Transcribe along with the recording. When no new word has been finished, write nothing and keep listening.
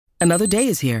Another day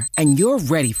is here, and you're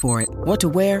ready for it. What to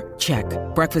wear? Check.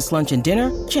 Breakfast, lunch, and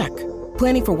dinner? Check.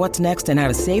 Planning for what's next and how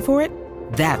to save for it?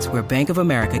 That's where Bank of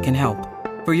America can help.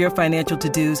 For your financial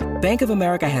to-dos, Bank of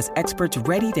America has experts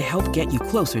ready to help get you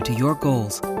closer to your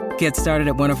goals. Get started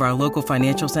at one of our local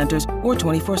financial centers or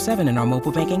 24/7 in our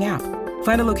mobile banking app.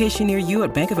 Find a location near you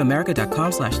at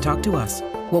bankofamerica.com/talktous.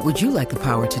 What would you like the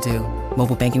power to do?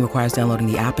 Mobile banking requires downloading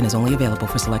the app and is only available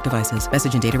for select devices.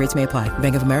 Message and data rates may apply.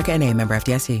 Bank of America N.A., member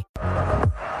FDIC.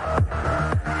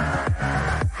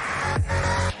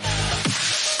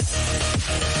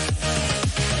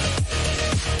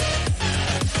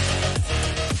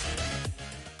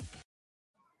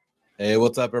 Hey,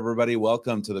 what's up, everybody?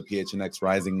 Welcome to the PHNX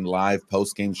Rising live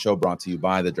post-game show brought to you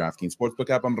by the DraftKings Sportsbook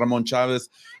app. I'm Ramon Chavez.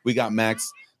 We got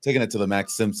Max taking it to the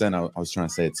Max Simpson. I was trying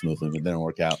to say it smoothly, but it didn't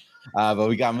work out. But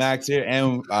we got Max here,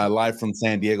 and live from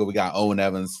San Diego, we got Owen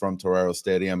Evans from Torero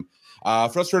Stadium.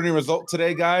 Frustrating result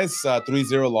today, guys.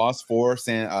 3-0 loss for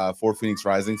Phoenix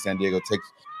Rising. San Diego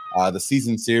takes the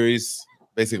season series,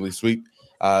 basically sweep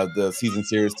the season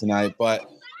series tonight. But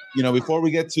before we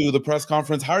get to the press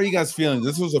conference, how are you guys feeling?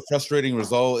 This was a frustrating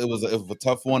result. It was a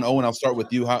tough one. Owen, I'll start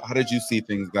with you. How did you see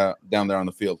things down there on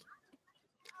the field?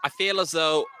 I feel as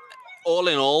though, all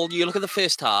in all, you look at the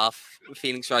first half,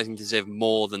 Phoenix Rising deserved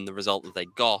more than the result that they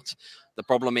got. The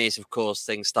problem is, of course,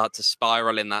 things start to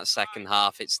spiral in that second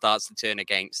half. It starts to turn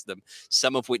against them,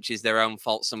 some of which is their own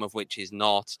fault, some of which is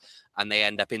not, and they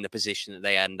end up in the position that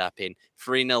they end up in.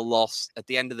 3-0 loss. At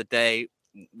the end of the day,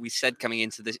 we said coming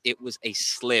into this, it was a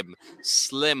slim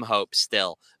hope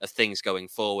still of things going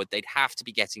forward. They'd have to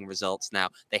be getting results now.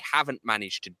 They haven't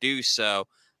managed to do so.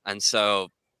 And so,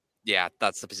 yeah,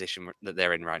 that's the position that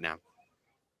they're in right now.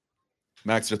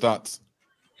 Max, your thoughts?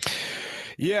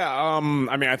 Yeah,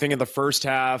 I think in the first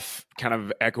half, kind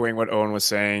of echoing what Owen was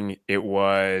saying, it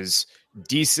was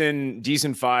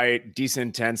decent fight,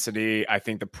 decent intensity. I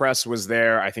think the press was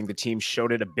there. I think the team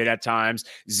showed it a bit at times.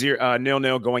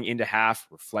 0-0 going into half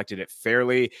reflected it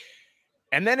fairly.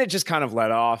 And then it just kind of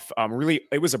let off. Really,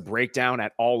 it was a breakdown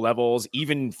at all levels,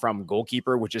 even from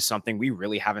goalkeeper, which is something we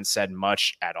really haven't said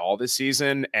much at all this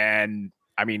season. And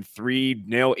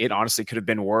 3-0, it honestly could have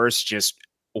been worse. Just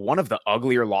one of the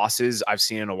uglier losses I've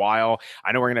seen in a while.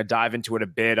 I know we're going to dive into it a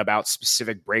bit about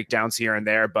specific breakdowns here and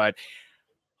there, but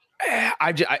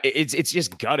it's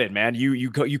just gutted, man. You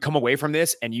come away from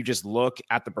this and you just look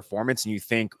at the performance and you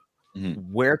think,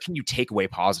 where can you take away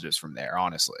positives from there,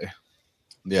 honestly?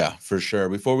 Yeah, for sure.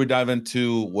 Before we dive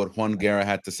into what Juan Guerra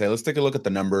had to say, let's take a look at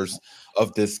the numbers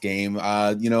of this game.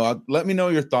 Let me know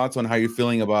your thoughts on how you're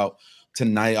feeling about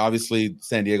tonight. Obviously,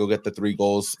 San Diego get the 3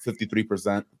 goals,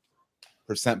 53%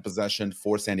 possession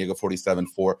for San Diego, 47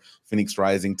 for Phoenix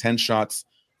Rising, 10 shots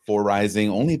for Rising,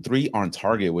 only 3 on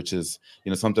target, which is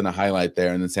something to highlight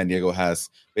there. And then San Diego has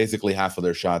basically half of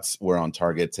their shots were on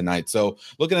target tonight. So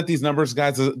looking at these numbers,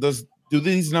 guys, do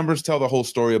these numbers tell the whole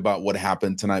story about what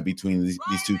happened tonight between these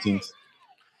two teams?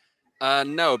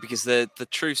 No, because the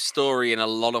true story in a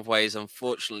lot of ways,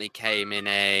 unfortunately, came in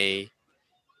a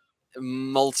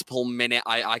multiple minute.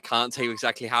 I can't tell you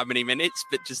exactly how many minutes,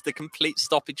 but just the complete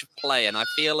stoppage of play. And I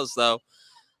feel as though,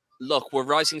 look, were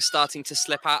Rising starting to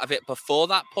slip out of it before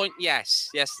that point? Yes,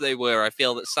 they were. I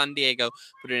feel that San Diego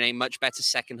put in a much better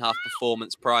second half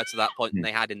performance prior to that point than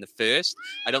they had in the first.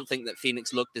 I don't think that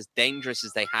Phoenix looked as dangerous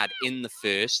as they had in the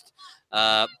first.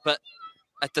 But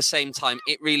at the same time,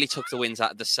 it really took the winds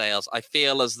out of the sails. I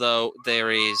feel as though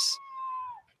there is...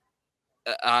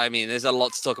 there's a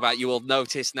lot to talk about. You will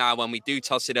notice now when we do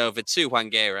toss it over to Juan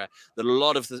Guerra that a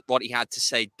lot of what he had to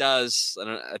say does,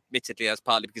 and admittedly that's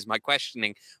partly because my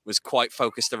questioning was quite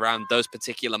focused around those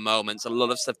particular moments, a lot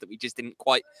of stuff that we just didn't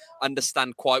quite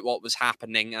understand quite what was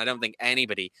happening. And I don't think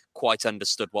anybody quite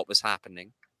understood what was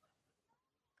happening.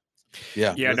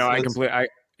 Yeah,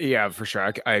 Yeah, for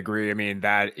sure. I agree.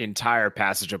 That entire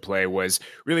passage of play was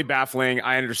really baffling.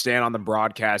 I understand on the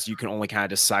broadcast, you can only kind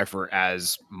of decipher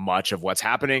as much of what's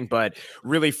happening, but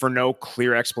really for no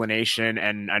clear explanation.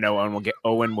 And I know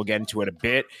Owen will get into it a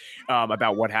bit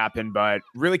about what happened, but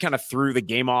really kind of threw the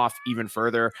game off even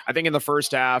further. I think in the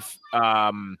first half,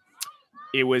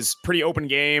 it was pretty open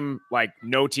game. Like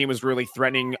no team was really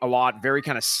threatening a lot, very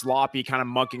kind of sloppy, kind of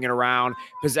monkeying it around.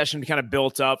 Possession kind of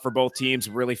built up for both teams,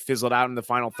 really fizzled out in the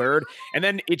final third. And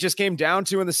then it just came down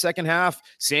to in the second half,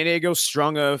 San Diego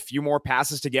strung a few more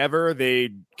passes together.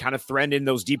 They kind of threatened in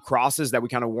those deep crosses that we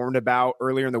kind of warned about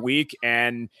earlier in the week.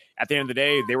 And at the end of the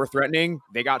day, they were threatening.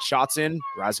 They got shots in.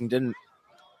 Rising didn't.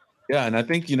 Yeah, and I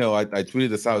think, I tweeted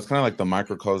this out. It's kind of like the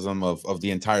microcosm of the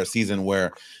entire season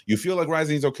where you feel like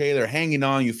Rising's okay. They're hanging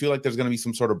on. You feel like there's going to be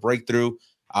some sort of breakthrough.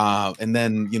 And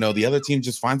then, the other team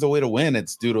just finds a way to win.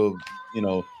 It's due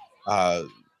to,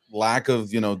 lack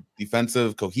of,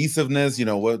 defensive cohesiveness.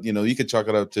 You could chalk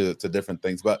it up to different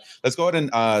things. But let's go ahead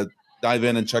and dive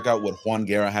in and check out what Juan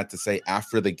Guerra had to say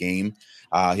after the game.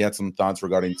 He had some thoughts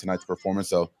regarding tonight's performance.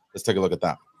 So let's take a look at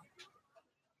that.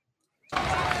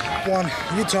 Juan,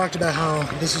 you talked about how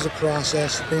this is a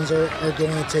process. Things are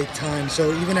going to take time.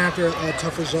 So even after a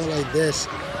tough result like this,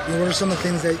 what are some of the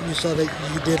things that you saw that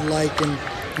you did like and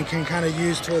can kind of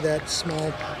use toward that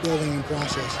small building and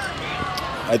process?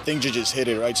 I think you just hit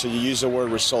it, right? So you use the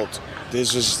word result.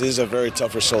 This is a very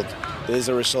tough result. This is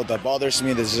a result that bothers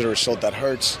me. This is a result that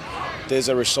hurts. This is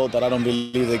a result that I don't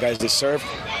believe the guys deserve,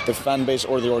 the fan base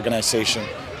or the organization.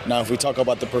 Now, if we talk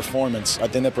about the performance, I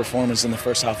think the performance in the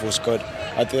first half was good.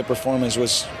 I think the performance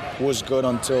was good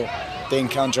until they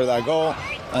encountered that goal.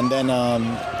 And then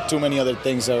too many other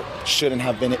things that shouldn't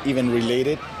have been even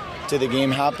related to the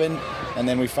game happened. And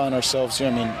then we found ourselves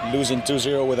here, losing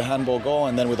 2-0 with a handball goal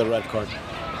and then with a red card.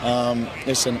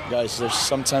 Listen, guys,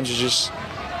 sometimes this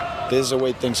is the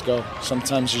way things go.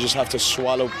 Sometimes you just have to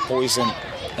swallow poison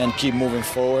and keep moving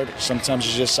forward. Sometimes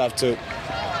you just have to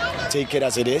take it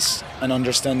as it is and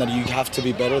understand that you have to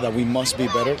be better, that we must be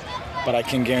better. But I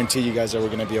can guarantee you guys that we're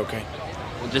going to be okay.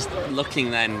 Well, just looking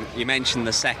then, you mentioned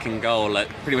the second goal,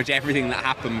 pretty much everything that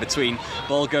happened between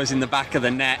ball goes in the back of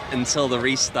the net until the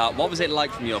restart. What was it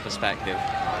like from your perspective?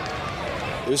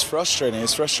 It was frustrating.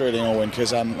 It's frustrating, Owen,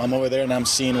 because I'm over there and I'm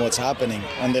seeing what's happening.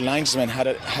 And the linesman had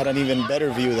an even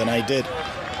better view than I did.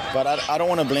 But I don't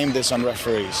want to blame this on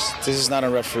referees. This is not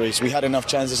on referees. We had enough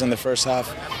chances in the first half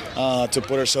to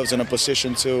put ourselves in a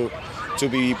position to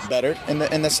be better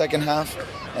in the second half.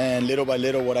 And little by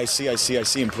little, what I see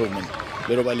improvement.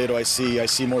 Little by little, I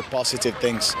see more positive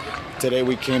things. Today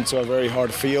we came to a very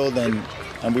hard field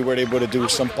and we were able to do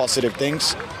some positive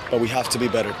things, but we have to be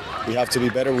better. We have to be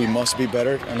better. We must be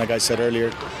better. And like I said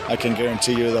earlier, I can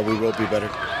guarantee you that we will be better.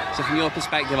 So from your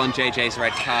perspective on JJ's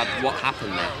red card, what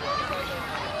happened there?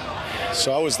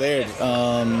 So I was there.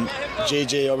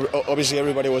 JJ, obviously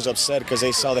everybody was upset because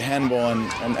they saw the handball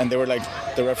and they were like,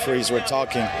 the referees were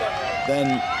talking.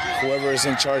 Then whoever is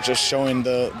in charge of showing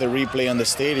the replay on the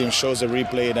stadium shows the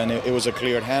replay and it was a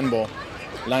cleared handball.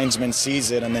 Linesman sees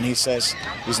it and then he says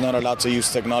he's not allowed to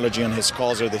use technology on his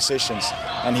calls or decisions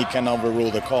and he can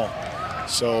overrule the call.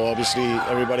 So obviously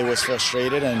everybody was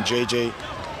frustrated and JJ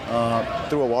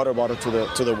threw a water bottle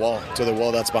to the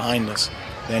wall that's behind us.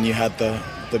 Then you had the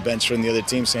bench from the other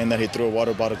team saying that he threw a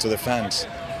water bottle to the fans.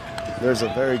 There's a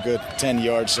very good 10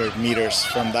 yards or meters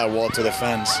from that wall to the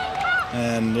fans.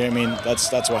 And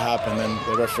that's what happened. And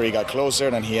the referee got closer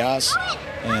and he asked,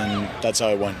 and that's how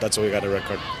it went. That's how we got a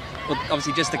record. Well,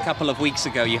 obviously, just a couple of weeks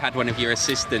ago, you had one of your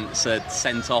assistants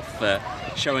sent off for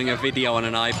showing a video on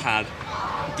an iPad.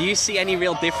 Do you see any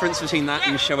real difference between that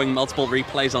and showing multiple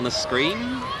replays on a screen?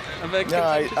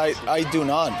 No, I do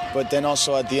not. But then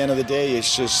also at the end of the day,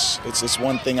 it's just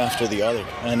one thing after the other,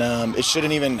 and it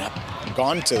shouldn't even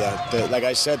gone to that. Like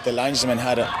I said, the linesman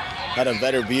had a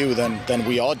better view than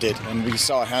we all did, and we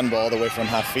saw a handball all the way from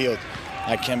half field.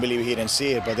 I can't believe he didn't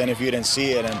see it. But then if you didn't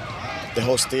see it and the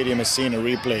whole stadium is seeing a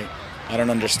replay, I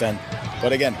don't understand.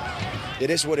 But again, it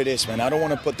is what it is, man. I don't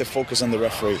want to put the focus on the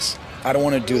referees. I don't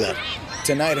want to do that.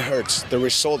 Tonight hurts. The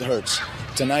result hurts.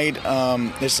 Tonight,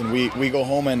 listen, we go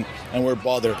home and we're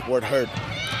bothered, we're hurt.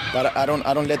 But I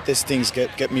don't let these things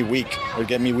get me weak or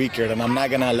get me weaker, and I'm not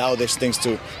gonna allow these things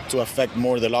to affect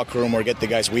more the locker room or get the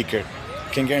guys weaker.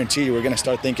 I can guarantee you we're gonna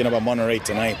start thinking about Monterrey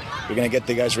tonight. We're gonna get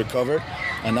the guys recovered,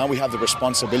 and now we have the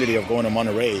responsibility of going to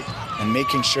Monterrey and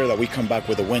making sure that we come back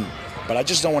with a win. But I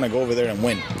just don't want to go over there and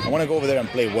win. I want to go over there and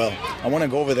play well. I want to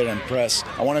go over there and press.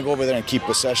 I want to go over there and keep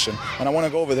possession. And I want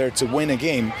to go over there to win a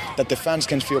game that the fans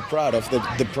can feel proud of,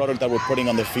 the product that we're putting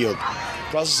on the field.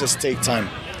 Processes take time.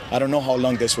 I don't know how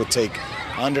long this will take.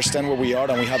 I understand where we are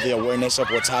and we have the awareness of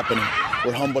what's happening.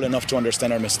 We're humble enough to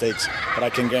understand our mistakes. But I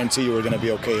can guarantee you we're going to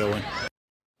be okay, Owen.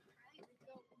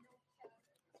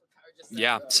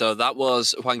 Yeah, so that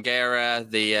was Juan Guerra,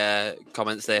 the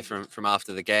comments there from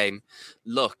after the game.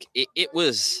 Look, it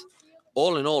was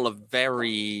all in all a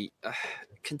very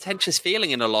contentious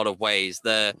feeling in a lot of ways.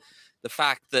 The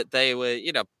fact that they were,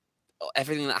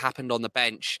 everything that happened on the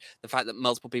bench, the fact that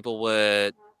multiple people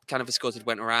were kind of escorted,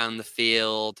 went around the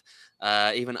field,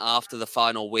 even after the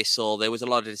final whistle, there was a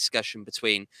lot of discussion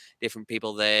between different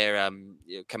people there,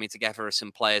 coming together as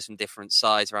some players from different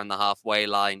sides around the halfway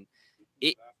line.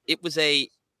 It was a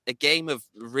game of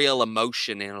real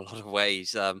emotion in a lot of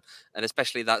ways, and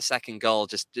especially that second goal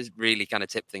just really kind of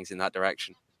tipped things in that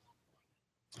direction.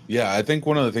 Yeah, I think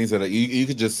one of the things that you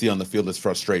could just see on the field is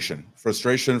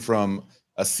frustration from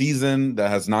a season that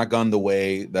has not gone the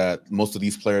way that most of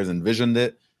these players envisioned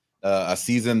it. A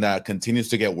season that continues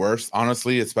to get worse,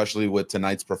 honestly, especially with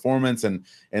tonight's performance and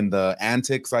the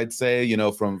antics, I'd say,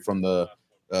 from the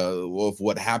of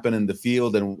what happened in the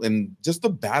field and just the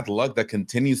bad luck that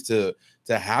continues to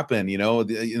happen.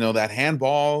 That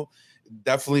handball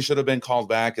definitely should have been called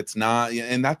back. It's not,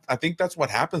 and that I think that's what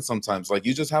happens sometimes. Like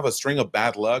you just have a string of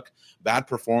bad luck, bad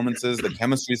performances. The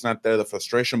chemistry's not there. The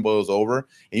frustration boils over,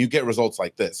 and you get results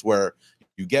like this where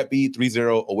you get beat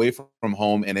 3-0 away from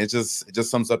home, and it just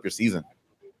sums up your season.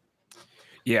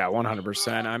 Yeah,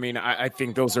 100%. I mean, I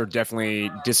think those are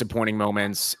definitely disappointing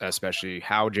moments, especially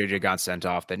how JJ got sent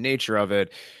off, the nature of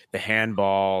it, the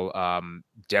handball,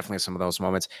 definitely some of those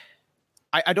moments.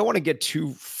 I don't want to get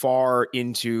too far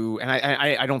into, and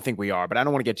I don't think we are, but I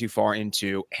don't want to get too far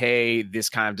into, hey, this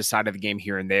kind of decided the game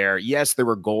here and there. Yes, there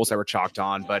were goals that were chalked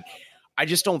on, but I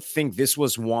just don't think this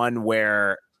was one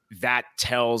where that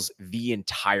tells the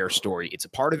entire story. It's a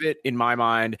part of it in my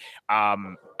mind. I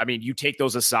mean, you take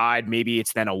those aside, maybe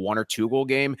it's then a 1 or 2 goal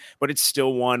game, but it's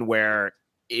still one where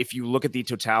if you look at the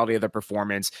totality of the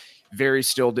performance, very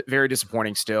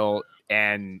disappointing still.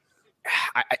 And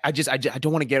I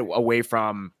don't want to get away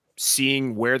from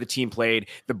seeing where the team played,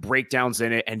 the breakdowns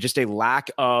in it, and just a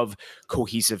lack of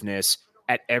cohesiveness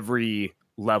at every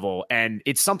level. And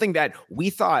it's something that we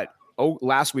thought,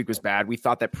 last week was bad. We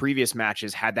thought that previous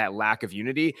matches had that lack of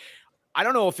unity. I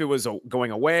don't know if it was going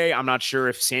away. I'm not sure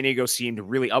if San Diego seemed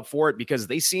really up for it because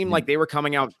they seemed like they were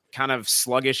coming out kind of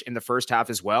sluggish in the first half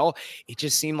as well. It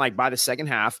just seemed like by the second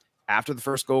half, after the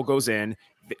first goal goes in,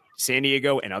 San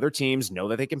Diego and other teams know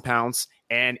that they can pounce.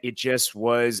 And it just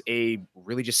was a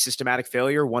really just systematic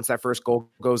failure. Once that first goal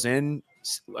goes in,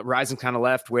 Rising kind of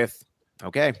left with,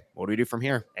 okay, what do we do from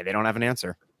here? And they don't have an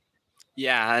answer.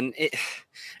 Yeah, and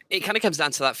it kind of comes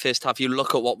down to that first half. You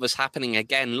look at what was happening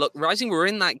again. Look, Rising were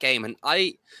in that game, and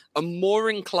I am more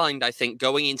inclined, I think,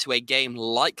 going into a game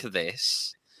like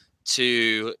this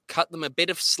to cut them a bit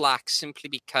of slack simply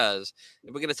because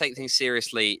if we're going to take things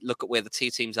seriously, look at where the two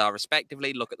teams are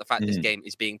respectively, look at the fact this game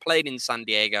is being played in San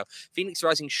Diego. Phoenix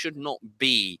Rising should not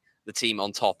be the team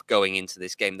on top going into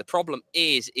this game. The problem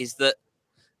is that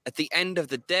at the end of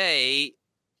the day,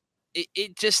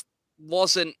 it just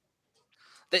wasn't.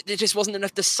 There just wasn't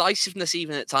enough decisiveness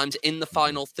even at times in the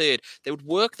final third. They would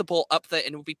work the ball up there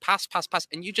and it would be pass.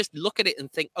 And you just look at it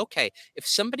and think, okay, if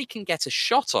somebody can get a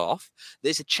shot off,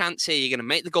 there's a chance here. You're going to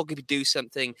make the goalkeeper do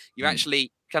something. You're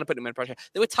actually kind of putting them in pressure.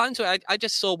 There were times where I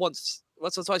just saw once or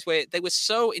twice where they were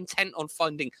so intent on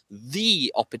finding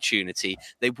the opportunity.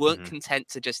 They weren't content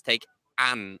to just take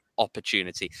an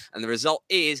opportunity. And the result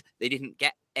is they didn't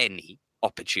get any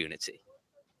opportunity.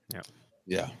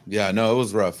 Yeah. No, it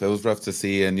was rough. It was rough to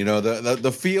see. And,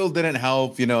 the field didn't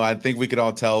help. I think we could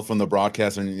all tell from the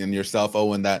broadcast and yourself,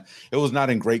 Owen, that it was not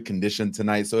in great condition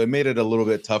tonight. So it made it a little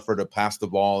bit tougher to pass the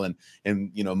ball and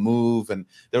move. And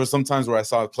there was some times where I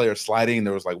saw a player sliding and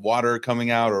there was like water coming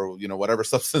out or, whatever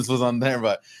substance was on there.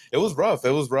 But it was rough.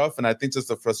 It was rough. And I think just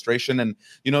the frustration. And,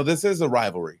 this is a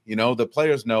rivalry. The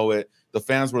players know it. The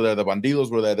fans were there. The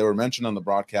Bandidos were there. They were mentioned on the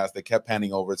broadcast. They kept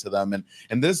panning over to them.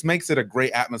 And this makes it a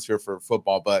great atmosphere for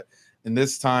football. But in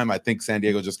this time, I think San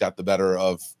Diego just got the better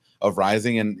of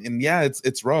Rising. And yeah,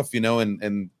 it's rough,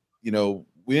 and we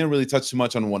didn't really touch too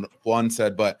much on what Juan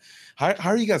said. But how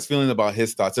are you guys feeling about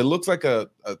his thoughts? It looks like I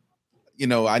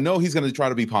know he's going to try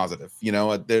to be positive.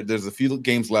 There's a few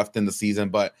games left in the season.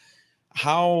 But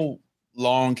how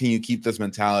long can you keep this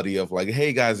mentality of like,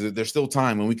 hey guys, there's still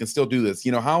time and we can still do this?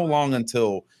 How long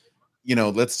until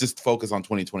let's just focus on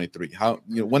 2023? How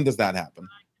when does that happen?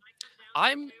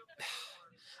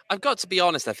 I've got to be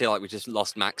honest, I feel like we just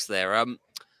lost Max there.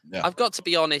 I've got to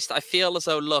be honest, I feel as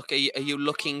though, look, are you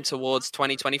looking towards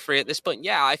 2023 at this point?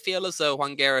 Yeah, I feel as though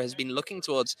Juan Guerra has been looking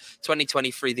towards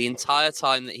 2023 the entire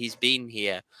time that he's been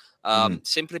here.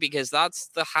 Simply because that's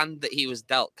the hand that he was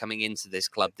dealt coming into this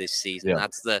club this season. Yeah.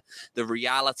 That's the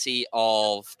reality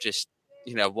of just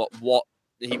what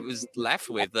he was left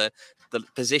with, the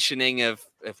positioning of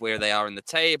where they are in the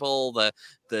table,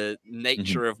 the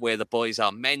nature of where the boys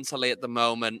are mentally at the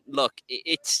moment. Look,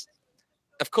 it's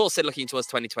of course they're looking towards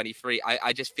 2023.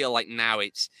 I just feel like now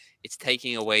it's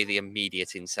taking away the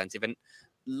immediate incentive. And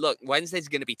look, Wednesday's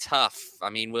going to be tough.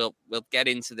 I mean, we'll get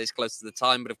into this close to the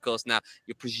time, but of course now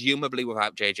you're presumably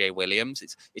without JJ Williams.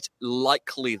 It's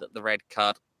likely that the red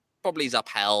card probably is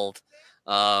upheld.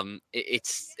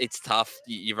 It's tough.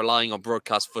 You're relying on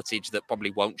broadcast footage that probably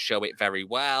won't show it very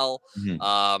well.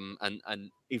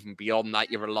 And even beyond that,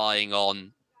 you're relying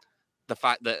on the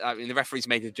fact that the referee's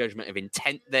made a judgment of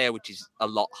intent there, which is a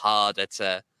lot harder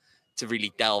to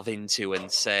really delve into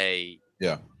and say.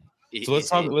 Yeah. So let's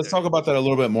talk about that a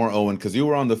little bit more, Owen, because you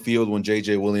were on the field when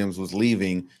JJ Williams was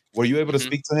leaving. Were you able to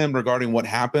speak to him regarding what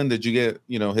happened? Did you get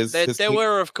his? There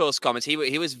were, of course, comments. He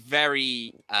was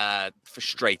very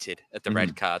frustrated at the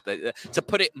red card. To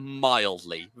put it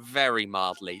mildly, very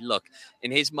mildly. Look,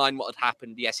 in his mind, what had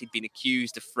happened? Yes, he'd been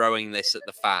accused of throwing this at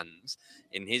the fans.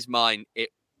 In his mind,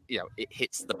 it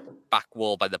hits the back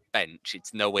wall by the bench.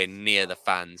 It's nowhere near the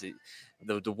fans.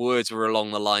 The words were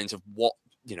along the lines of what.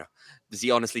 Does he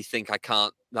honestly think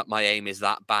that my aim is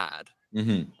that bad?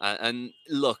 And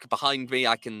look, behind me,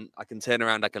 I can turn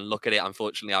around, I can look at it.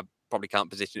 Unfortunately, I probably can't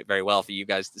position it very well for you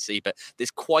guys to see, but there's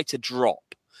quite a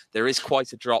drop. There is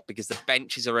quite a drop because the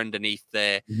benches are underneath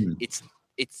there. It's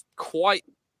quite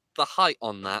the height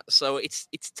on that. So it's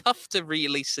tough to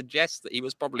really suggest that he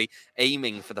was probably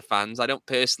aiming for the fans. I don't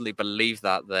personally believe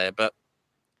that there, but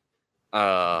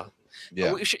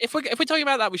yeah. If we're talking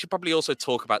about that, we should probably also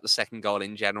talk about the second goal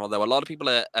in general. Though a lot of people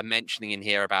are mentioning in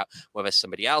here about whether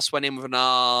somebody else went in with an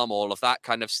arm, all of that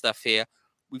kind of stuff here.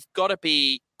 We've got to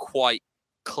be quite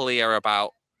clear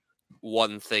about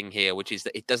one thing here, which is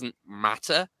that it doesn't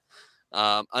matter.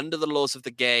 Under the laws of the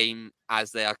game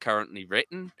as they are currently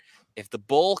written, if the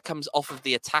ball comes off of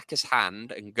the attacker's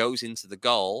hand and goes into the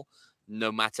goal,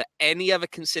 no matter any other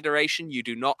consideration, you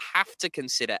do not have to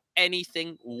consider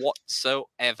anything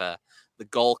whatsoever. The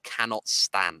goal cannot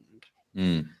stand.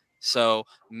 So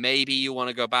maybe you want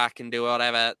to go back and do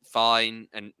whatever, fine.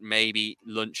 And maybe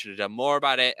Lund should have done more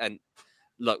about it. And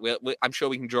look, I'm sure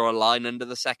we can draw a line under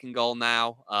the second goal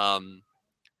now.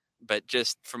 But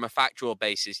just from a factual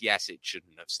basis, yes, it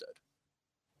shouldn't have stood.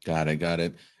 Got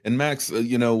it. And Max,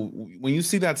 when you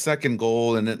see that second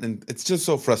goal, and it's just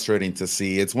so frustrating to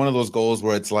see. It's one of those goals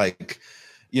where it's like,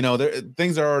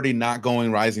 things are already not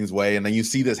going Rising's way, and then you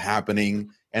see this happening,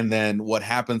 and then what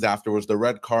happens afterwards? The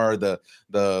red card, the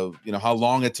how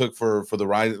long it took for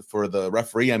the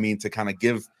referee, to kind of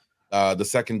give the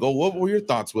second goal. What were your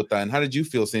thoughts with that, and how did you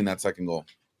feel seeing that second goal?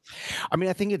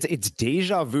 I think it's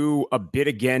deja vu a bit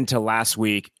again to last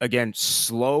week. Again,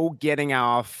 slow getting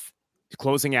off.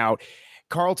 Closing out,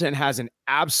 Carlton has an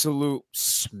absolute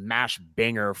smash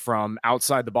banger from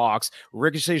outside the box,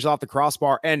 ricochets off the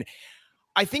crossbar. And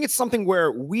I think it's something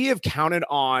where we have counted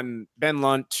on Ben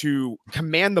Lund to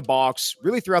command the box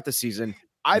really throughout the season.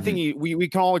 I think we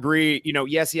can all agree,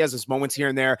 yes, he has his moments here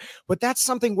and there, but that's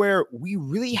something where we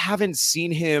really haven't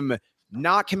seen him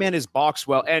not command his box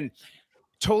well. And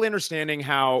totally understanding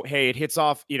how, hey, it hits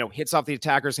off the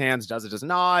attacker's hands, does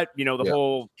not,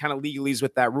 whole kind of legalese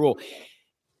with that rule.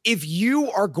 If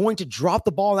you are going to drop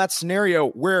the ball in that scenario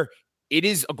where it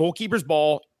is a goalkeeper's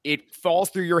ball, it falls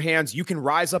through your hands, you can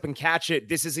rise up and catch it.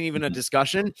 This isn't even a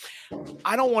discussion.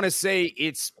 I don't want to say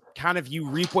it's kind of you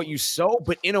reap what you sow,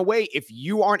 but in a way, if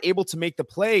you aren't able to make the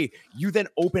play, you then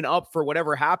open up for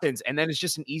whatever happens. And then it's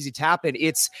just an easy tap. And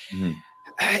it's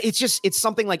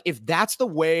something like, if that's the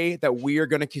way that we are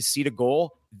going to concede a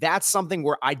goal, that's something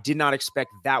where I did not expect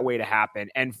that way to happen.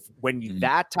 And when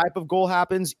that type of goal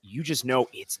happens, you just know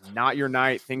it's not your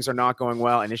night. Things are not going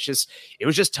well. And it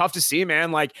was just tough to see,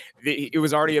 man. Like it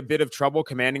was already a bit of trouble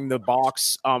commanding the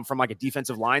box from like a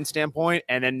defensive line standpoint.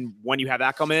 And then when you have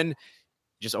that come in,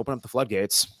 just open up the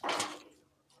floodgates.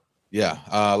 Yeah.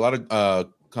 A lot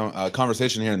of,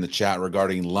 conversation here in the chat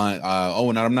regarding Lund.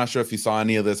 Owen, I'm not sure if you saw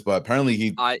any of this, but apparently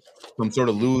he some sort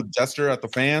of lewd gesture at the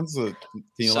fans. Can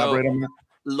you elaborate on that?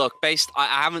 Look, I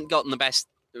haven't gotten the best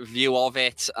view of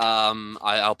it.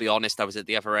 I'll be honest, I was at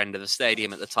the other end of the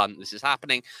stadium at the time this is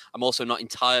happening. I'm also not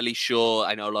entirely sure.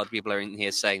 I know a lot of people are in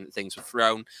here saying that things were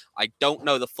thrown. I don't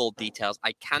know the full details.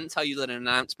 I can tell you that an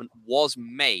announcement was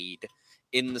made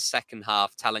in the second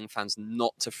half telling fans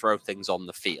not to throw things on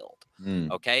the field.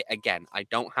 Okay, again, I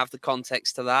don't have the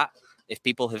context to that. If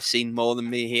people have seen more than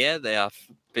me here, they are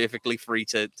perfectly free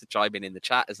to chime in the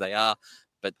chat as they are,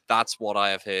 but that's what I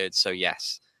have heard. So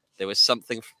yes, there was some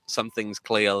things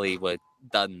clearly were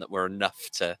done that were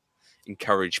enough to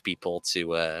encourage people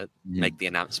to make the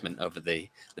announcement over the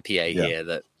PA here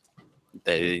that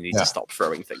they need to stop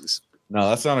throwing things. No,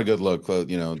 that's not a good look.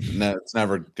 It's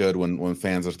never good when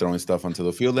fans are throwing stuff onto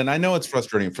the field. And I know it's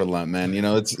frustrating for Lund, man.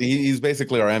 He's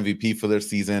basically our MVP for this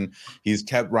season. He's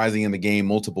kept rising in the game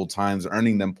multiple times,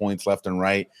 earning them points left and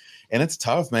right. And it's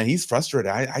tough, man. He's frustrated.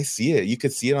 I see it. You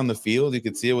could see it on the field. You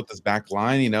could see it with this back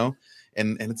line, and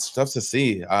it's tough to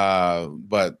see.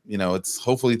 But it's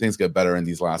hopefully things get better in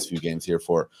these last few games here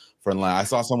for Lund. I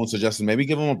saw someone suggesting maybe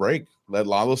give him a break. Let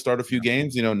Lalo start a few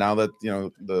games, now that,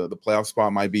 the playoff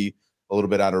spot might be a little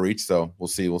bit out of reach. So we'll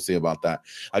see about that.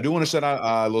 I do want to shout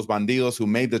out Los Bandidos who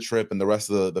made the trip and the rest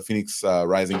of the Phoenix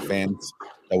Rising fans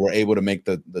that were able to make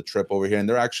the trip over here. And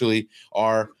there actually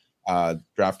are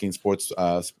DraftKings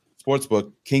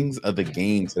Sportsbook, Kings of the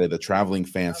Game today. The traveling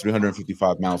fans,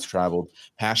 355 miles traveled,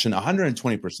 passion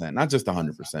 120%, not just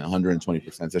 100%,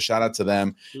 120%. So shout out to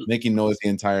them, making noise the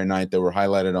entire night. They were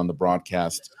highlighted on the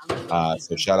broadcast.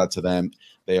 So shout out to them.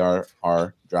 They are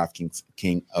our DraftKings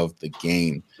King of the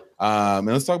Game. And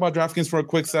let's talk about DraftKings for a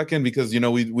quick second, because,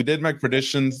 we did make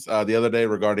predictions the other day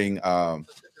regarding some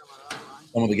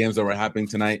of the games that were happening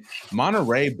tonight.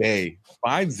 Monterey Bay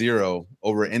 5-0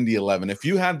 over Indy 11. If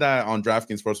you had that on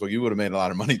DraftKings Sportsbook, you would have made a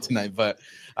lot of money tonight. But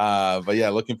yeah,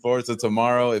 looking forward to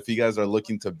tomorrow. If you guys are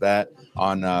looking to bet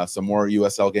on some more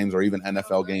USL games or even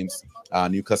NFL games,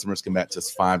 new customers can bet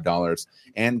just $5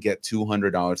 and get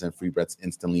 $200 in free bets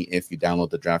instantly if you download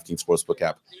the DraftKings Sportsbook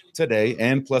app today.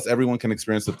 And plus, everyone can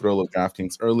experience the thrill of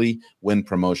DraftKings early win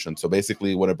promotion. So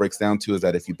basically what it breaks down to is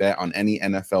that if you bet on any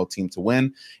NFL team to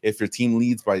win, if your team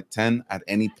leads by 10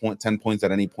 points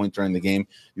at any point during the game,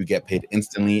 you get paid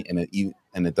instantly,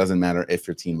 and it doesn't matter if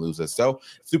your team loses. So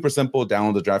super simple.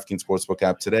 Download the DraftKings Sportsbook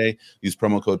app today. Use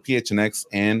promo code PHNX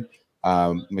and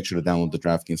make sure to download the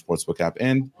DraftKings Sportsbook app.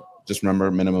 And just remember,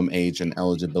 minimum age and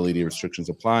eligibility restrictions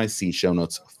apply. See show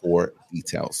notes for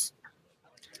details.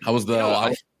 How was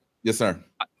the? Yes, sir.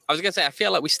 I was going to say, I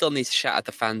feel like we still need to shout at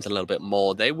the fans a little bit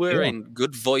more. They were in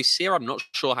good voice here. I'm not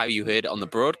sure how you heard it on the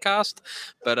broadcast,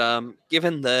 but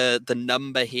given the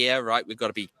number here, right, we've got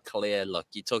to be clear. Look,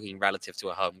 you're talking relative to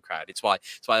a home crowd. It's why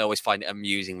I always find it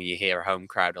amusing when you hear a home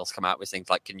crowd else come out with things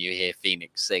like, "Can you hear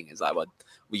Phoenix sing?" Is that what?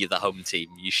 You're the home team,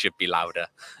 you should be louder.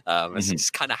 It's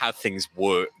kind of how things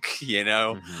work,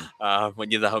 when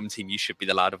you're the home team, you should be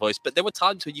the louder voice. But there were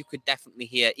times where you could definitely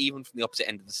hear, even from the opposite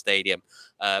end of the stadium,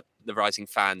 the Rising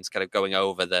fans kind of going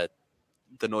over the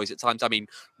noise at times. I mean,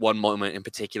 one moment in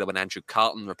particular when Andrew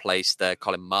Carlton replaced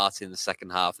Colin Martin in the second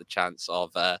half, the chants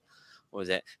of, what was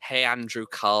it? "Hey, Andrew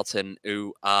Carlton,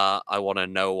 I want to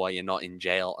know why you're not in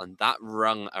jail." And that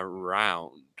rung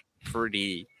around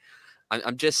pretty...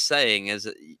 I'm just saying, as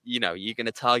you're going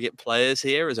to target players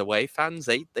here as away fans.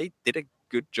 They did a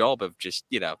good job of just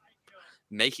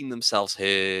making themselves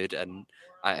heard, and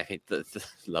I think the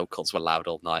locals were loud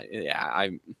all night. Yeah,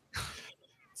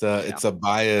 it's a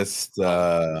biased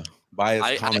comment.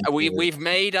 We've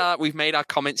made our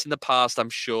comments in the past, I'm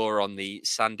sure, on the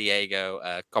San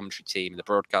Diego commentary team, the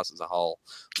broadcast as a whole,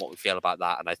 what we feel about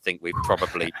that, and I think we've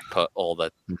probably put all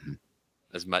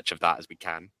as much of that as we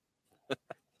can.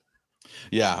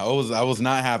 Yeah, I was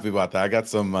not happy about that. I got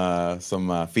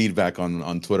some feedback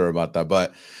on Twitter about that,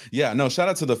 but yeah, no, shout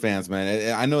out to the fans,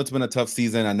 man. I know it's been a tough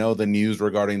season. I know the news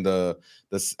regarding the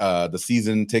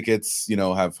season tickets,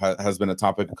 has been a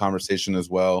topic of conversation as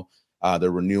well.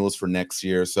 The renewals for next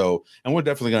year. So, and we're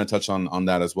definitely going to touch on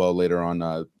that as well later on.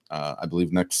 I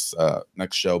believe next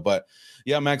show. But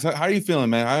yeah, Max, how are you feeling,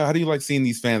 man? How do you like seeing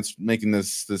these fans making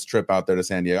this trip out there to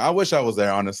San Diego? I wish I was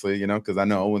there, honestly, because I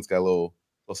know Owen's got a little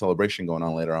celebration going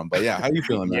on later on. But yeah, how are you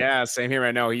feeling, man? Yeah, same here.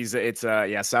 I know it's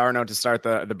sour note to start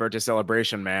the birthday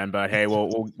celebration, man. But hey,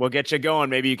 we'll get you going.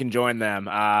 Maybe you can join them.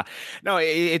 No,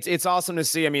 it's awesome to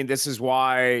see. I mean, this is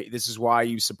why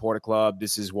you support a club.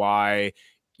 This is why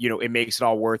it makes it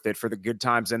all worth it, for the good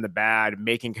times and the bad.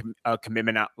 Making a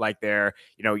commitment out like there,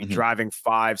 you're driving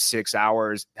 5-6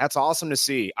 hours. That's awesome to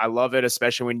see. I love it,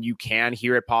 especially when you can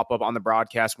hear it pop up on the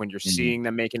broadcast, when you're seeing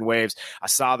them making waves. I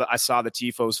saw the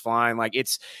tifos flying. Like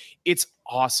it's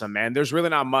awesome, man. There's really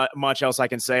not much else I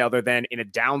can say other than, in a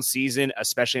down season,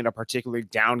 especially in a particularly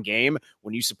down game,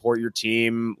 when you support your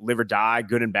team, live or die,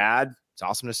 good and bad, it's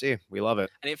awesome to see. We love it.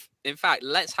 And in fact,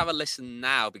 let's have a listen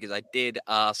now, because I did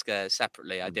ask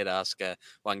separately. I did ask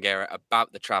Juan Guerra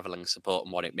about the traveling support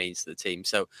and what it means to the team.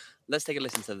 So let's take a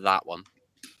listen to that one.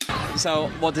 So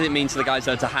what does it mean to the guys,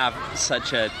 though, to have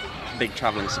such a big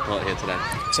traveling support here today?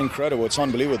 It's incredible. It's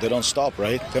unbelievable. They don't stop,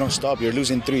 right? They don't stop. You're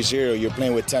losing 3-0. You're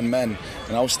playing with 10 men.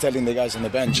 And I was telling the guys on the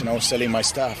bench, and I was telling my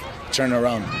staff, turn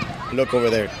around, look over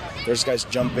there. There's guys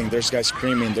jumping. There's guys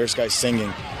screaming. There's guys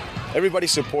singing. Everybody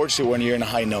supports you when you're in a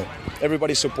high note.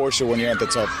 Everybody supports you when you're at the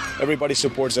top. Everybody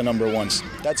supports the number ones.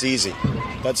 That's easy.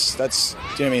 That's do you know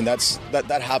what I mean?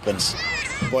 That happens.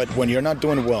 But when you're not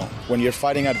doing well, when you're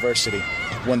fighting adversity,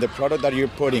 when the product that you're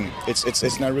putting,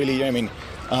 it's not really, you know what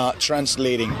I mean,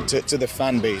 translating to the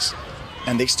fan base,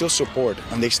 and they still support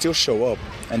and they still show up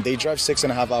and they drive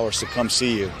 6.5 hours to come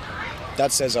see you.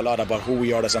 That says a lot about who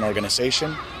we are as an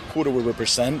organization, who do we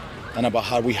represent, and about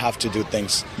how we have to do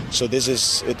things. So this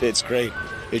is, it's great.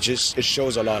 It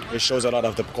shows a lot. It shows a lot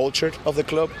of the culture of the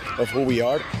club, of who we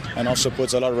are, and also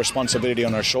puts a lot of responsibility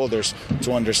on our shoulders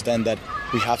to understand that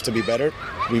we have to be better,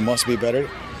 we must be better,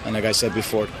 and like I said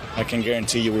before, I can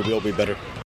guarantee you we will be better.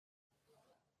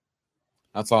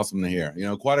 That's awesome to hear.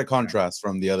 Quite a contrast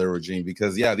from the other regime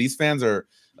because, these fans are,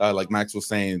 like Max was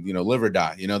saying, live or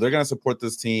die. They're going to support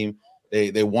this team.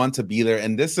 They want to be there.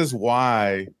 And this is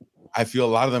why I feel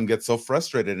a lot of them get so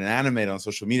frustrated and animated on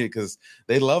social media because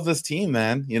they love this team,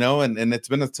 man, and it's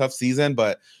been a tough season,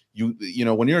 but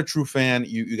when you're a true fan,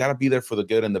 you got to be there for the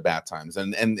good and the bad times.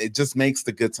 And it just makes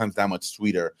the good times that much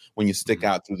sweeter when you stick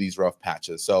out through these rough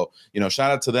patches. So,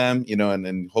 shout out to them,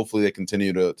 and hopefully they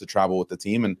continue to travel with the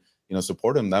team and,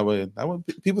 support them. That way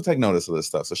people take notice of this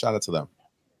stuff. So shout out to them.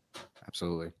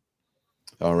 Absolutely.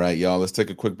 All right, y'all, let's take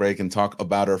a quick break and talk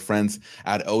about our friends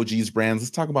at OG's Brands.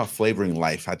 Let's talk about flavoring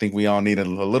life. I think we all need a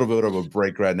little bit of a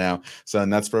break right now.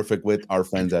 And that's perfect with our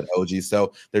friends at OG.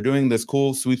 So they're doing this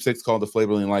cool sweepstakes called the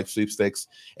Flavoring Life Sweepstakes.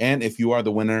 And if you are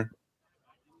the winner,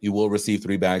 you will receive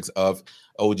 3 bags of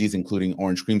OG's, including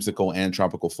orange creamsicle and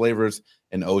tropical flavors.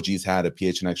 And OG's had a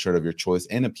PHNX shirt of your choice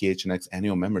and a PHNX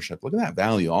annual membership. Look at that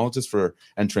value, all just for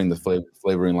entering the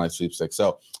Flavoring Life Sweepstakes.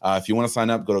 So if you want to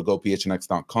sign up, go to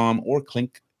gophnx.com or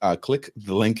click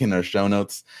the link in our show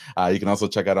notes. You can also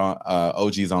check out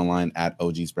OG's online at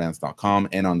ogsbrands.com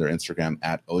and on their Instagram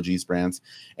at ogsbrands,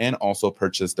 and also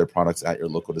purchase their products at your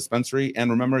local dispensary.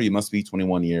 And remember, you must be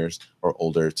 21 years or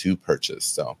older to purchase.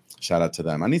 So shout out to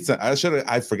them.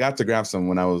 I forgot to grab some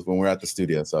when we were at the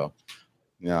studio. So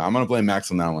I'm gonna blame Max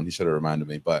on that one. He should have reminded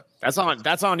me, but that's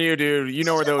on you, dude. You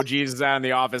know where the OGs is at in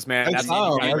the office, man.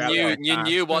 You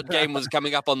knew what game was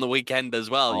coming up on the weekend as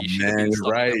well. Oh, you should have been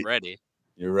right. ready.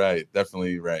 You're right.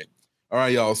 Definitely right. All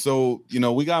right, y'all. So,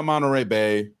 we got Monterey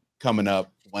Bay coming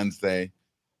up Wednesday.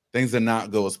 Things did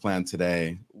not go as planned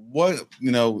today.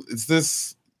 Is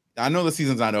this? I know the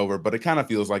season's not over, but it kind of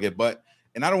feels like it.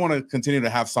 And I don't want to continue to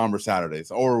have somber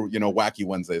Saturdays or, wacky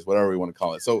Wednesdays, whatever we want to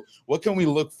call it. So what can we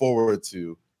look forward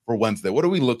to for Wednesday? What are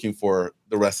we looking for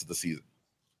the rest of the season?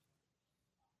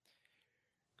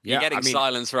 You're getting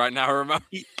silence right now, Ramon.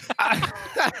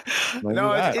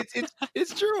 No,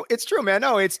 it's true. It's true, man.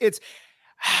 No, it's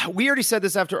we already said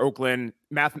this after Oakland.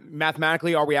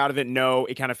 Mathematically, are we out of it? No,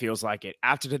 it kind of feels like it.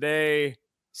 After today,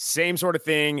 same sort of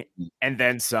thing, and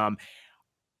then some.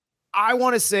 I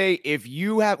want to say, if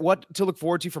you have what to look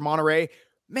forward to for Monterey,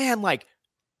 man,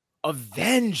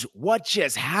 avenge what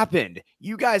just happened.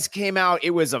 You guys came out. It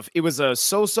was a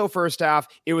so-so first half.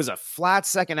 It was a flat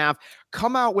second half.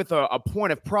 Come out with a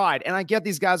point of pride. And I get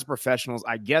these guys are professionals.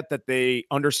 I get that they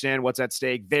understand what's at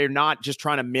stake. They're not just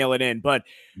trying to mail it in, but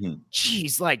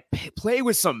geez, play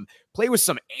with some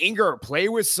anger, play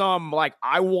with some,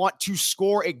 I want to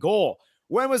score a goal.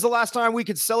 When was the last time we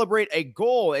could celebrate a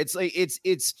goal? It's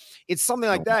something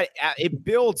like that. It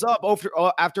builds up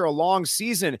after a long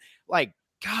season.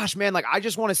 Gosh, man, I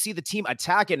just want to see the team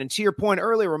attack it. And to your point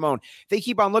earlier, Ramon, they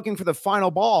keep on looking for the final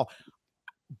ball.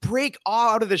 Break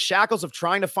out of the shackles of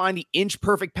trying to find the inch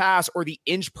perfect pass or the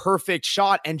inch perfect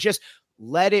shot and just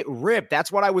let it rip.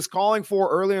 That's what I was calling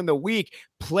for earlier in the week.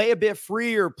 Play a bit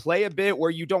freer, play a bit where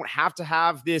you don't have to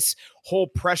have this whole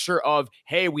pressure of,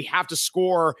 hey, we have to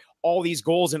score all these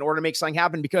goals in order to make something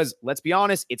happen, because let's be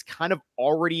honest, it's kind of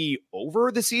already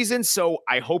over the season. So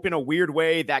I hope in a weird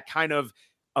way that kind of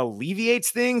alleviates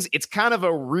things. It's kind of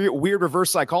a weird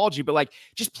reverse psychology, but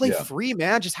just play free,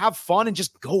 man. Just have fun and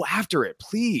just go after it,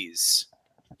 please.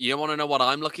 You want to know what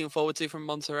I'm looking forward to from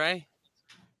Monterey?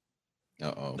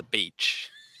 The beach.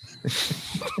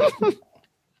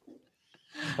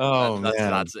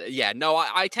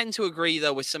 I tend to agree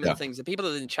though with some of the things that people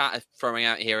in the chat are throwing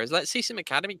out here. Is let's see some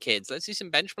academy kids, let's see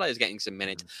some bench players getting some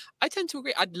minutes. I tend to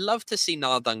agree. I'd love to see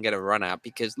Nardun get a run out,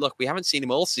 because look, we haven't seen him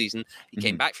all season. He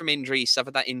came back from injury, he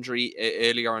suffered that injury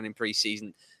earlier on in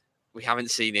preseason. We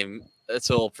haven't seen him at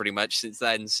all pretty much since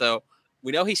then. So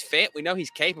we know he's fit, we know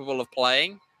he's capable of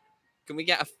playing. Can we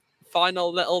get a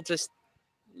final little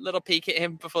peek at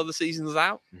him before the season's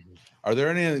out? Are there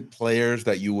any players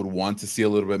that you would want to see a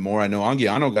little bit more? I know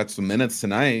Anguiano got some minutes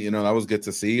tonight. That was good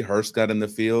to see. Hurst got in the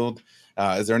field.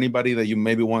 Is there anybody that you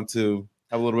maybe want to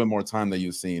have a little bit more time that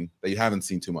you haven't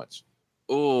seen too much?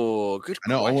 Oh, good. I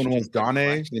know Owen wants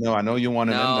Gane. I know you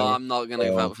want him in there. No, I'm not going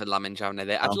to vote for Lamin Jammeh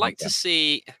there. I'd like to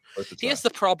see. Here's the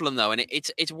problem, though, and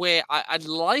it's where I'd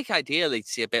like ideally to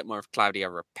see a bit more of Claudio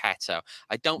Repetto.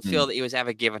 I don't feel that he was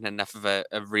ever given enough of a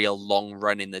real long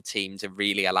run in the team to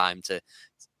really allow him to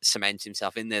cement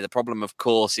himself in there. The problem, of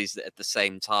course, is that at the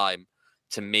same time,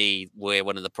 to me, where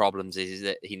one of the problems is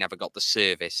that he never got the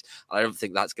service. I don't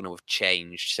think that's going to have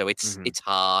changed. So it's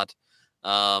hard.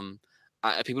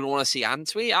 people want to see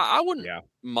Antwi. I wouldn't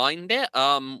mind it.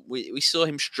 We saw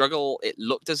him struggle. It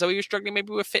looked as though he was struggling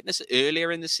maybe with fitness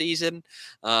earlier in the season.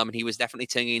 And he was definitely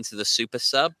turning into the super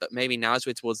sub, but maybe now as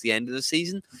we're towards the end of the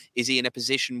season, is he in a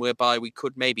position whereby we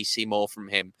could maybe see more from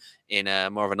him in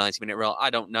more of a 90-minute role? I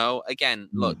don't know. Again,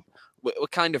 look, we're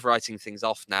kind of writing things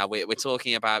off now. We're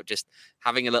talking about just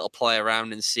having a little play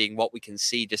around and seeing what we can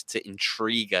see just to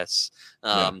intrigue us,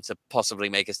 to possibly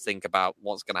make us think about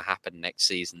what's going to happen next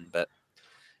season. But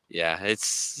yeah, it's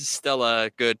still a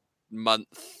good month.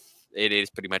 It is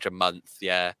pretty much a month,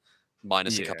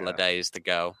 minus a couple of days to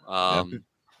go. I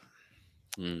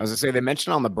was going to say, they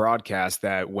mentioned on the broadcast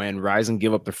that when Rising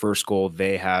give up the first goal,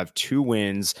 they have 2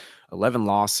 wins, 11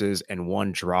 losses, and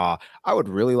 1 draw. I would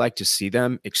really like to see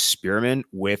them experiment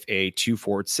with a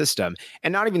 2-forward system,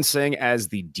 and not even saying as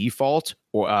the default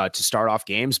or to start off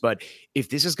games, but if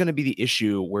this is going to be the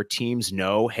issue where teams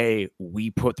know, hey,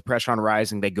 we put the pressure on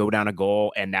Rising, they go down a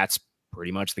goal, and that's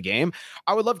pretty much the game,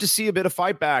 I would love to see a bit of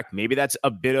fight back. Maybe that's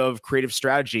a bit of creative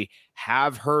strategy.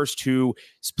 Have Hurst, who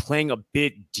is playing a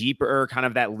bit deeper, kind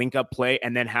of that link up play,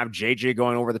 and then have JJ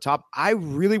going over the top. I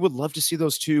really would love to see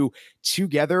those two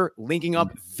together, linking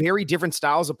up very different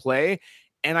styles of play.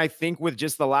 And I think with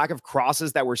just the lack of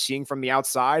crosses that we're seeing from the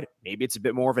outside, maybe it's a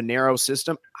bit more of a narrow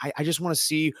system. I just want to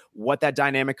see what that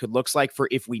dynamic could look like for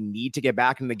if we need to get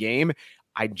back in the game.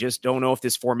 I just don't know if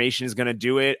this formation is going to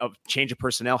do it. A change of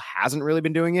personnel hasn't really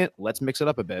been doing it. Let's mix it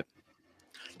up a bit.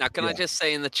 Now, can I just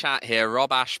say in the chat here,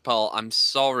 Rob Ashpole, I'm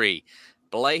sorry.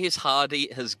 Blaze Hardy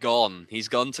has gone. He's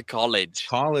gone to college.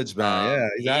 College,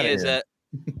 man. He's out of here. He is at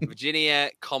Virginia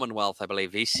Commonwealth, I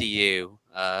believe, VCU.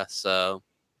 So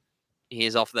he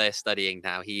is off there studying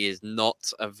now. He is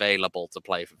not available to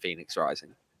play for Phoenix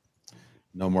Rising.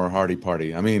 No more Hardy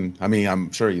party. I mean,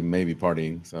 I'm sure you may be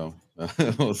partying, so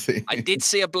we'll see. I did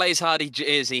see a Blaze Hardy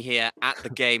jersey here at the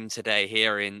game today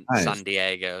here in San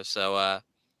Diego. So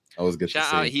always good shout to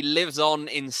see. out. He lives on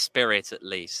in spirit, at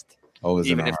least. Always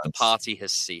even if hearts. The party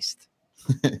has ceased.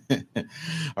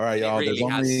 All right, y'all. It really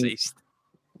has ceased.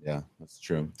 Yeah, that's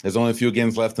true. There's only a few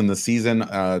games left in the season.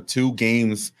 2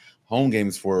 games, home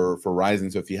games for Rising.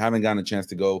 So if you haven't gotten a chance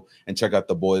to go and check out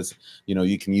the boys,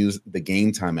 you can use the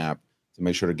Game Time app to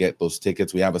make sure to get those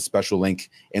tickets. We have a special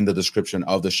link in the description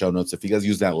of the show notes. If you guys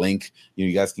use that link,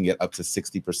 you guys can get up to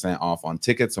 60% off on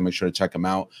tickets. So make sure to check them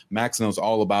out. Max knows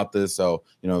all about this. So,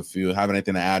 if you have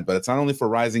anything to add, but it's not only for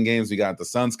Rising games. We got the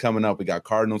Suns coming up. We got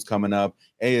Cardinals coming up,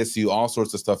 ASU, all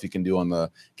sorts of stuff you can do on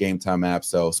the Game Time app.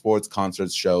 So sports,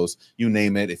 concerts, shows, you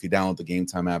name it. If you download the Game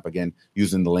Time app, again,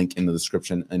 using the link in the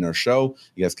description in our show,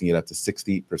 you guys can get up to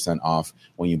 60% off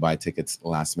when you buy tickets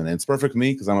last minute. It's perfect for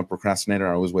me because I'm a procrastinator.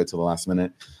 I always wait till the last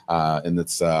minute. And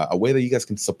it's a way that you guys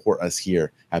can support us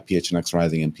here at PHNX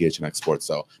Rising and PHNX Sports.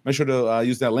 So make sure to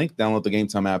use that link, download the Game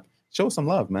Time app, show us some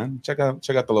love, man. Check out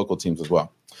the local teams as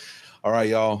well. All right,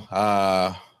 y'all.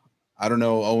 I don't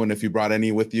know, Owen, if you brought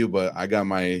any with you, but I got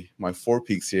my 4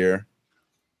 peaks here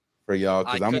for y'all.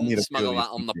 I couldn't smuggle that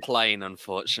on the plane,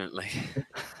 unfortunately.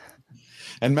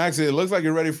 And Max, it looks like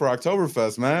you're ready for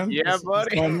Oktoberfest, man. Yeah,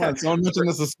 buddy. Someone mentioned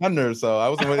the suspender, so I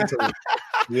wasn't waiting until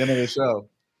the end of the show.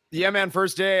 Yeah, man.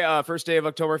 First day of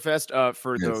Oktoberfest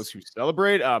for those who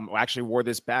celebrate. I actually wore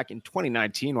this back in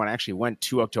 2019 when I actually went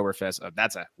to Oktoberfest.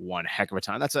 That's one heck of a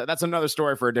time. That's another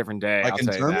story for a different day. Like I'll in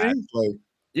tell Germany? you that.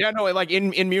 Yeah, no, like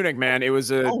in Munich, man. It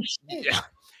was a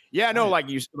yeah, no, like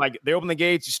they open the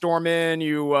gates, you storm in,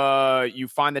 you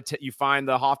find the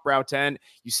Hofbrau tent,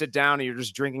 you sit down and you're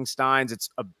just drinking steins. It's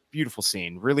a beautiful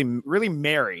scene, really, really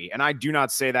merry. And I do not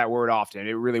say that word often.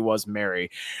 It really was merry.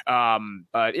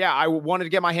 But yeah, I wanted to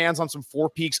get my hands on some Four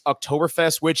Peaks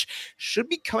Oktoberfest, which should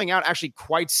be coming out actually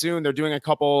quite soon. They're doing a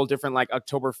couple different like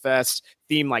Oktoberfest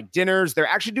theme like dinners. They're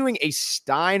actually doing a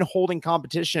Stein holding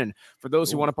competition for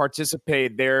those who want to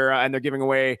participate there. And they're giving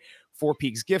away Four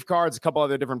Peaks gift cards, a couple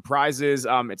other different prizes.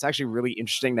 It's actually really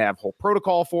interesting. They have a whole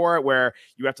protocol for it where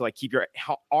you have to like keep your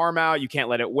arm out. You can't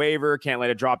let it waver, can't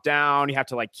let it drop down. You have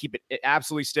to like keep it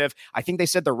absolutely stiff. I think they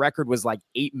said the record was like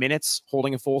 8 minutes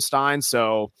holding a full Stein.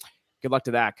 So good luck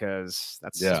to that because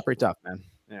that's pretty tough, man.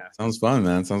 Yeah. Sounds fun,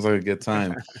 man. Sounds like a good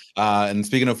time. And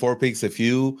speaking of Four Peaks, if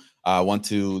you want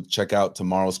to check out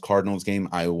tomorrow's Cardinals game,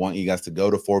 I want you guys to go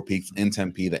to Four Peaks in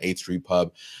Tempe, the 8th Street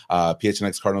Pub.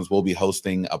 PHNX Cardinals will be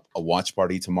hosting a watch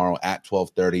party tomorrow at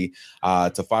 12:30.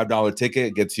 It's a $5 ticket.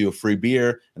 It gets you a free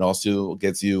beer. It also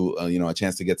gets you, a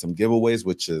chance to get some giveaways,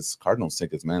 which is Cardinals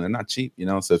tickets, man. They're not cheap,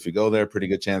 So if you go there, pretty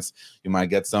good chance you might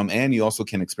get some. And you also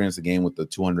can experience the game with the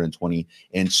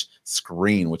 220-inch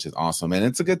screen, which is awesome. And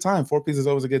it's a good time. Four Peaks is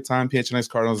always a good time. PHNX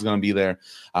Cardinals is going to be there.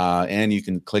 And you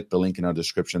can click the link in our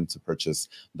description to purchase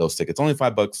those tickets. Only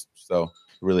 $5, so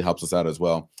really helps us out as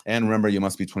well. And remember, you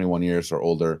must be 21 years or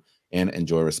older and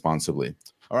enjoy responsibly.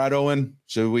 All right, Owen,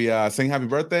 should we sing happy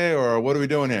birthday or what are we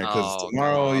doing here? Because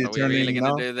tomorrow you're turning. Are we really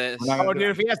going to do this? Oh, dude,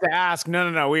 if he has to ask,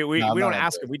 no. We don't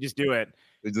ask it. We just do it.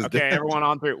 Okay, everyone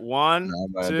on 3. 1,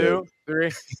 2,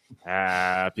 3.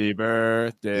 Happy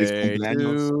birthday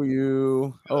to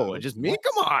you. Oh, just me?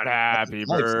 Come on. Happy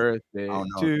birthday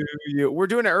to you. We're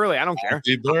doing it early. I don't care.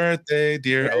 Happy birthday,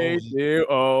 dear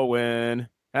Owen.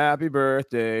 Happy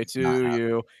birthday to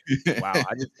you. Wow,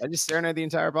 I just staring at the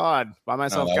entire pod by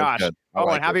myself. Gosh.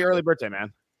 And happy early birthday,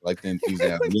 man. Like the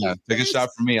enthusiasm. Yeah, take a shot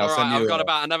for me. I'll send you. I've got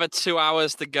about another 2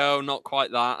 hours to go. Not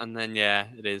quite that. And then, yeah,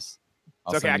 it is.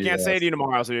 It's okay. I can't say it to you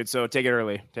tomorrow, dude. So take it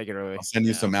early. I'll send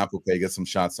you some Apple Pay. Get some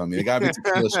shots on me. It gotta be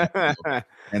tequila shots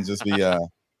and just be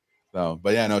so.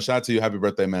 But yeah, no. Shout out to you. Happy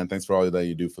birthday, man. Thanks for all that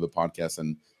you do for the podcast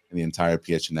and the entire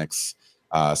PHNX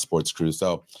sports crew.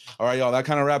 So, all right, y'all. That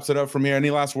kind of wraps it up from here. Any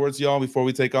last words, y'all, before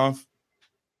we take off?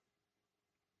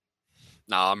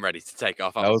 No, I'm ready to take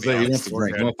off. That was it. You want to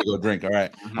drink. You want to go drink. All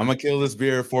right. I'm going to kill this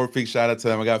beer. Four Peaks. Shout out to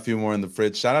them. I got a few more in the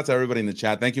fridge. Shout out to everybody in the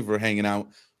chat. Thank you for hanging out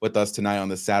with us tonight on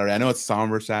this Saturday. I know it's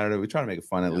somber Saturday. We try to make it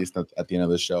fun at least at the end of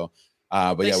the show.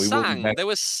 But they yeah, we sang. There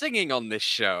was singing on this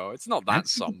show. It's not that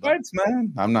somber. Fights,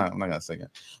 man. I'm not gonna sing it.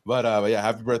 But yeah,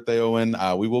 happy birthday, Owen.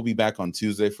 We will be back on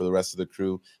Tuesday for the rest of the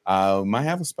crew. Might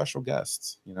have a special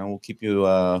guest. We'll keep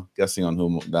you guessing on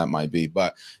whom that might be.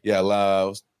 But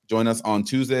yeah, join us on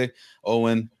Tuesday.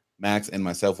 Owen, Max, and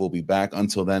myself will be back.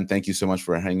 Until then, thank you so much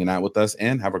for hanging out with us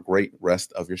and have a great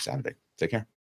rest of your Saturday. Take care.